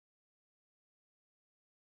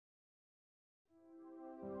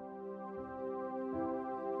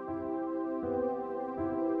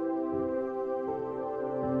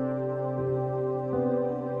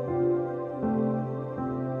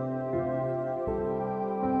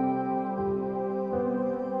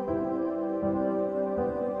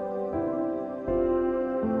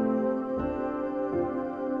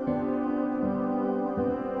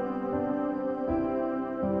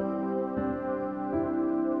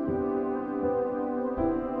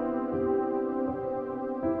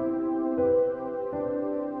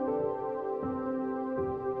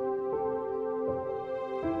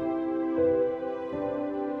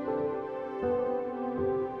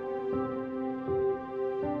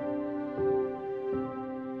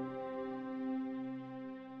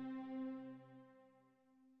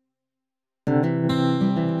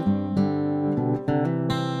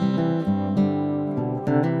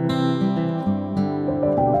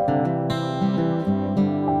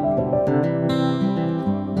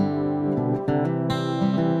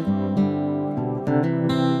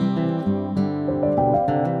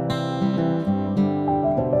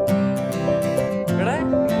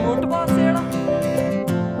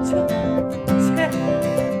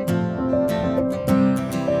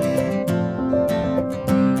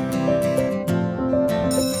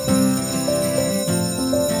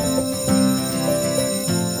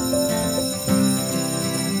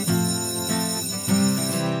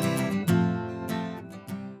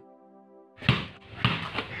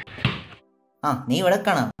ആ നീ ഇവിടെ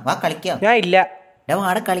കാണാം, വാ കളിക്കാം. ഞാൻ ഇല്ല.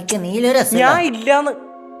 വാടെ കളിക്കാം, നീലൊരു രസം. ഞാൻ ഇല്ലാന്ന്.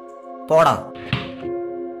 പോടാ.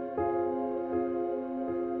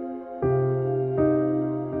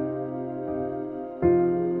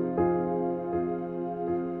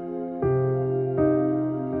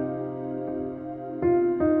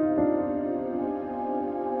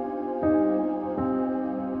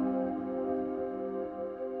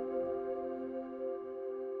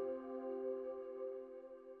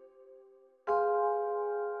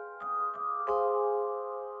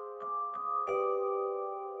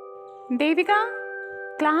 ദേവിക,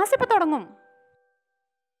 ക്ലാസ് ഇപ്പൊ തുടങ്ങും.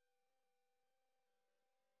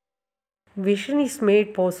 Vision is made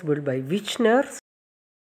possible by which nerves?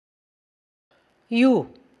 You.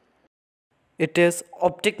 It is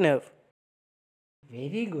optic nerve.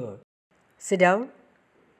 Very good. Sit down.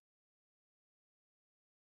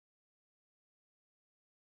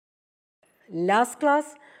 Last class,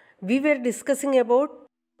 we were discussing about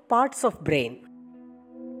parts of brain.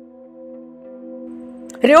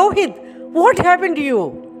 Rohit, what happened to you?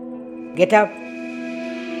 Get up.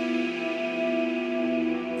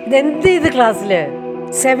 ഇതെന്ത് ചെയ്ത് ക്ലാസ്സില്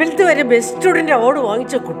 7th വരെ best student award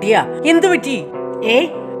വാങ്ങിച്ച കുട്ടിയാ. എന്ത് പറ്റി?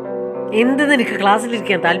 എന്ത് നിനക്ക്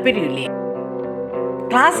ക്ലാസ്സിലിരിക്കാൻ താല്പര്യമില്ലേ?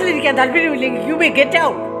 ക്ലാസ്സിലിരിക്കാൻ താല്പര്യമില്ലെങ്കിൽ യു മേ ഗെറ്റ്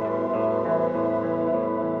ഔട്ട്.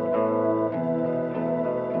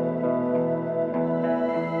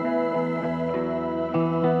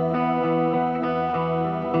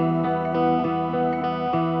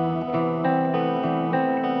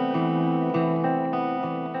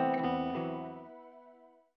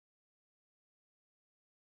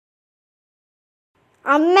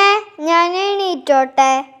 അമ്മേ, ഞാൻ എണീറ്റോട്ടെ?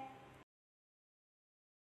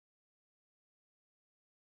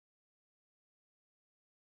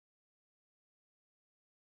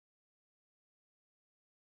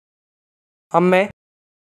 അമ്മേ.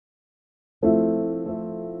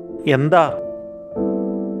 എന്താ?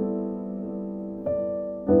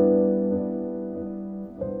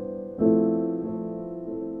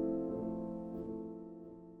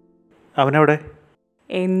 അവനെവിടെ?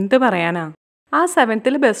 എന്ത് പറയാനാ, ആ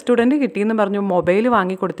 7th ബെസ്റ്റ് സ്റ്റുഡന്റ് കിട്ടിയെന്ന് പറഞ്ഞു മൊബൈൽ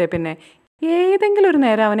വാങ്ങിക്കൊടുത്തേ പിന്നെ ഏതെങ്കിലും ഒരു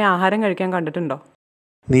നേരം അവനെ ആഹാരം കഴിക്കാൻ കണ്ടിട്ടുണ്ടോ?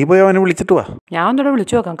 നീ പോയി അവനെ വിളിച്ചിട്ട് വാ. ഞാൻ ഒന്നുകൂടെ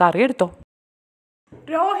വിളിച്ചു നോക്കാം. കറി എടുത്തോ.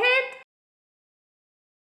 രോഹിത്,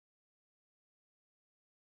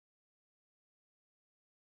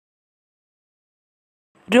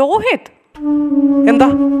 രോഹിത്, എന്താ?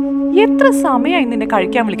 എത്ര സമയമായി നിന്നെ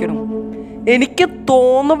കഴിക്കാൻ വിളിക്കണു? എനിക്ക്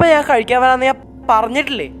തോന്നുമ്പോ ഞാൻ കഴിക്കാൻ വരാന്ന് ഞാൻ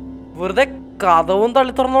പറഞ്ഞിട്ടില്ലേ? വെറുതെ കഥവും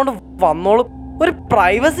തള്ളി തുറന്നോണ്ട് വന്നോളും. ഒരു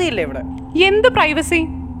പ്രൈവസി ഇല്ലേ ഇവിടെ? എന്ത് പ്രൈവസി?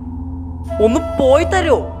 ഒന്ന് പോയി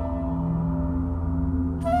തരുമോ?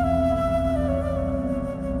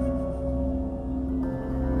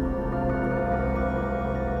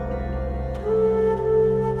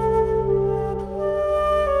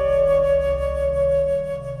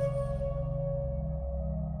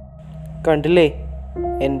 കണ്ടില്ലേ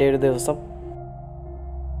എൻ്റെ ഒരു ദിവസം?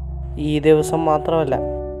 ഈ ദിവസം മാത്രമല്ല,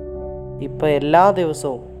 ഇപ്പം എല്ലാ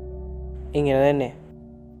ദിവസവും ഇങ്ങനെ തന്നെ.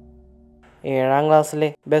 7ാം ക്ലാസ്സിലെ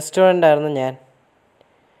ബെസ്റ്റ് സ്റ്റുഡൻ്റ് ആയിരുന്നു ഞാൻ.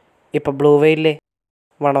 ഇപ്പം blue വെയിലിലെ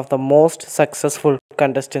one of the most successful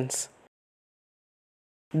contestants.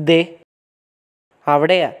 ദേ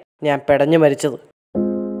അവിടെയാ ഞാൻ പെടഞ്ഞു മരിച്ചത്.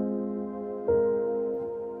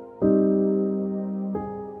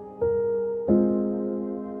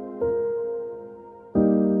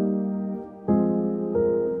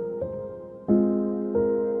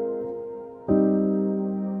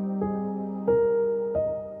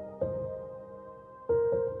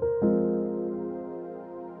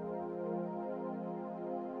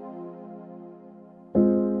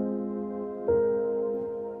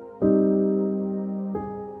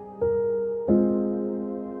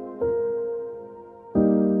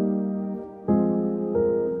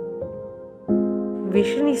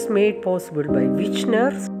 Vision is made possible by which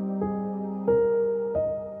nerves?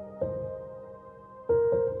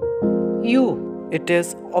 You. It is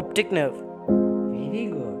optic nerve. Very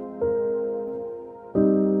good.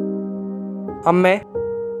 അമ്മേ.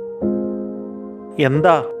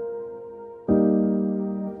 എന്താ?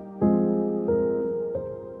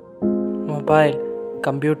 മൊബൈൽ,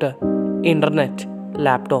 കമ്പ്യൂട്ടർ, ഇൻ്റർനെറ്റ്,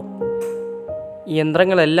 ലാപ്ടോപ്പ്,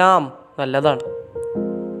 യന്ത്രങ്ങളെല്ലാം നല്ലതാണ്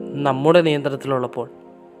നമ്മുടെ നിയന്ത്രണത്തിലുള്ളപ്പോൾ.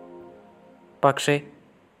 പക്ഷേ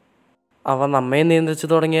അവ നമ്മെ നിയന്ത്രിച്ചു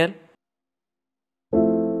തുടങ്ങിയാൽ